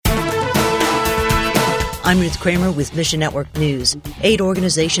I'm Ruth Kramer with Mission Network News. Aid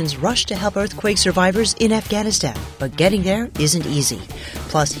organizations rush to help earthquake survivors in Afghanistan, but getting there isn't easy.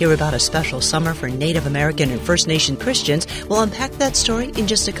 Plus, hear about a special summer for Native American and First Nation Christians. We'll unpack that story in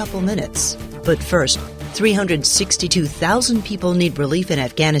just a couple minutes. But first, 362,000 people need relief in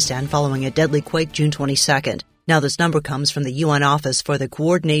Afghanistan following a deadly quake June 22nd. Now, this number comes from the UN Office for the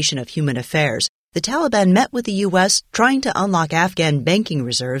Coordination of Human Affairs. The Taliban met with the U.S. trying to unlock Afghan banking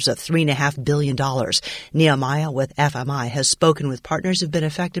reserves of $3.5 billion. Nehemiah with FMI has spoken with partners who've been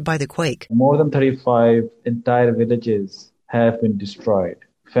affected by the quake. More than 35 entire villages have been destroyed.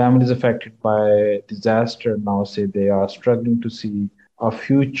 Families affected by disaster now say they are struggling to see a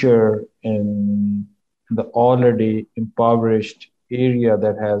future in the already impoverished area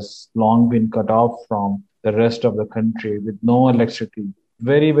that has long been cut off from the rest of the country with no electricity.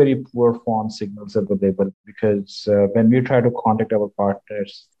 Very, very poor phone signals available because when we try to contact our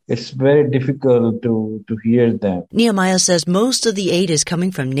partners, it's very difficult to hear them. Nehemiah says most of the aid is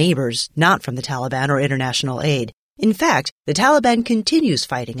coming from neighbors, not from the Taliban or international aid. In fact, the Taliban continues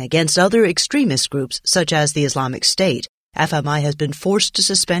fighting against other extremist groups such as the Islamic State. FMI has been forced to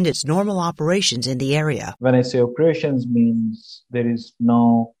suspend its normal operations in the area. When I say operations means there is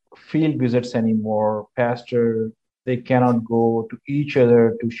no field visits anymore. Pastor, they cannot go to each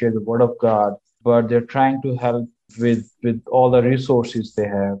other to share the word of God, but they're trying to help with all the resources they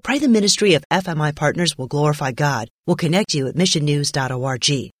have. Pray the ministry of FMI partners will glorify God. We'll connect you at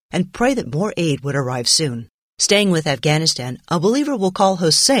missionnews.org and pray that more aid would arrive soon. Staying with Afghanistan, a believer we'll call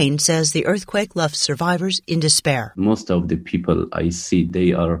Hussein says the earthquake left survivors in despair. Most of the people I see,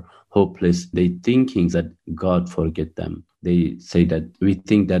 they are hopeless. They thinking that God forget them. They say that we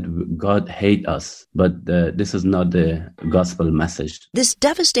think that God hate us, but this is not the gospel message. This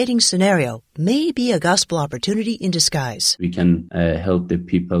devastating scenario may be a gospel opportunity in disguise. We can help the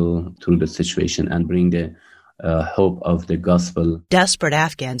people through the situation and bring the hope of the gospel. Desperate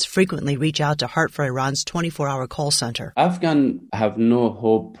Afghans frequently reach out to Heart for Iran's 24-hour call center. Afghans have no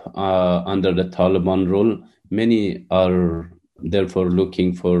hope under the Taliban rule. Many are therefore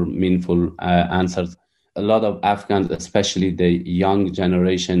looking for meaningful answers. A lot of Afghans, especially the young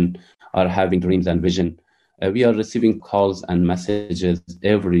generation, are having dreams and vision. We are receiving calls and messages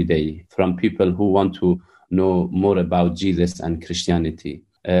every day from people who want to know more about Jesus and Christianity.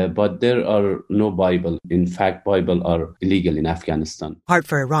 But there are no Bible. In fact, Bible are illegal in Afghanistan. Heart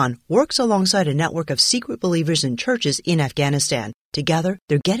for Iran works alongside a network of secret believers in churches in Afghanistan. Together,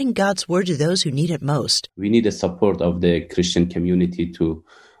 they're getting God's word to those who need it most. We need the support of the Christian community to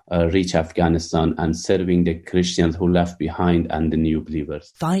reach Afghanistan and serving the Christians who left behind and the new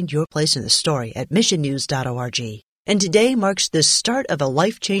believers. Find your place in the story at missionnews.org. And today marks the start of a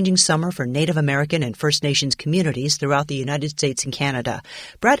life-changing summer for Native American and First Nations communities throughout the United States and Canada.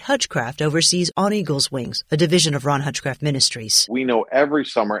 Brad Hutchcraft oversees On Eagle's Wings, a division of Ron Hutchcraft Ministries. We know every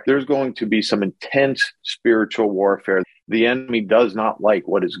summer there's going to be some intense spiritual warfare. The enemy does not like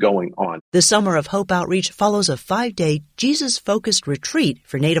what is going on. The Summer of Hope Outreach follows a 5-day Jesus-focused retreat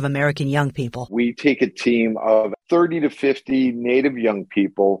for Native American young people. We take a team of 30 to 50 Native young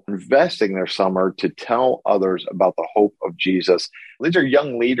people investing their summer to tell others about the hope of Jesus. These are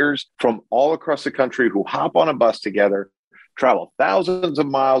young leaders from all across the country who hop on a bus together, travel thousands of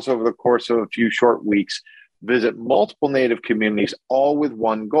miles over the course of a few short weeks, visit multiple Native communities, all with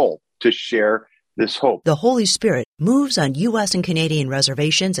one goal, to share this hope. The Holy Spirit moves on U.S. and Canadian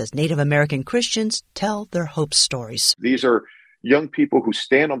reservations as Native American Christians tell their hope stories. These are young people who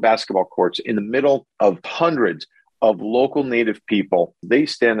stand on basketball courts in the middle of hundreds of local Native people. They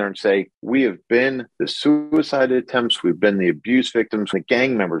stand there and say, we have been the suicide attempts, we've been the abuse victims, the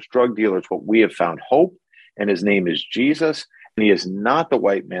gang members, drug dealers, but we have found hope, and his name is Jesus, and he is not the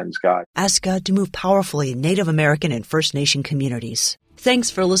white man's God. Ask God to move powerfully in Native American and First Nation communities.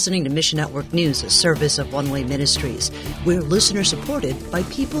 Thanks for listening to Mission Network News, a service of One Way Ministries. We're listener-supported by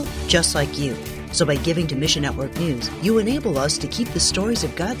people just like you. So by giving to Mission Network News, you enable us to keep the stories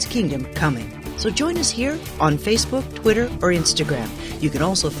of God's kingdom coming. So join us here on Facebook, Twitter, or Instagram. You can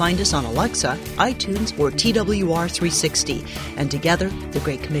also find us on Alexa, iTunes, or TWR360. And together, the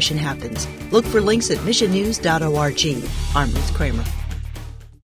Great Commission happens. Look for links at missionnews.org. I'm Ruth Kramer.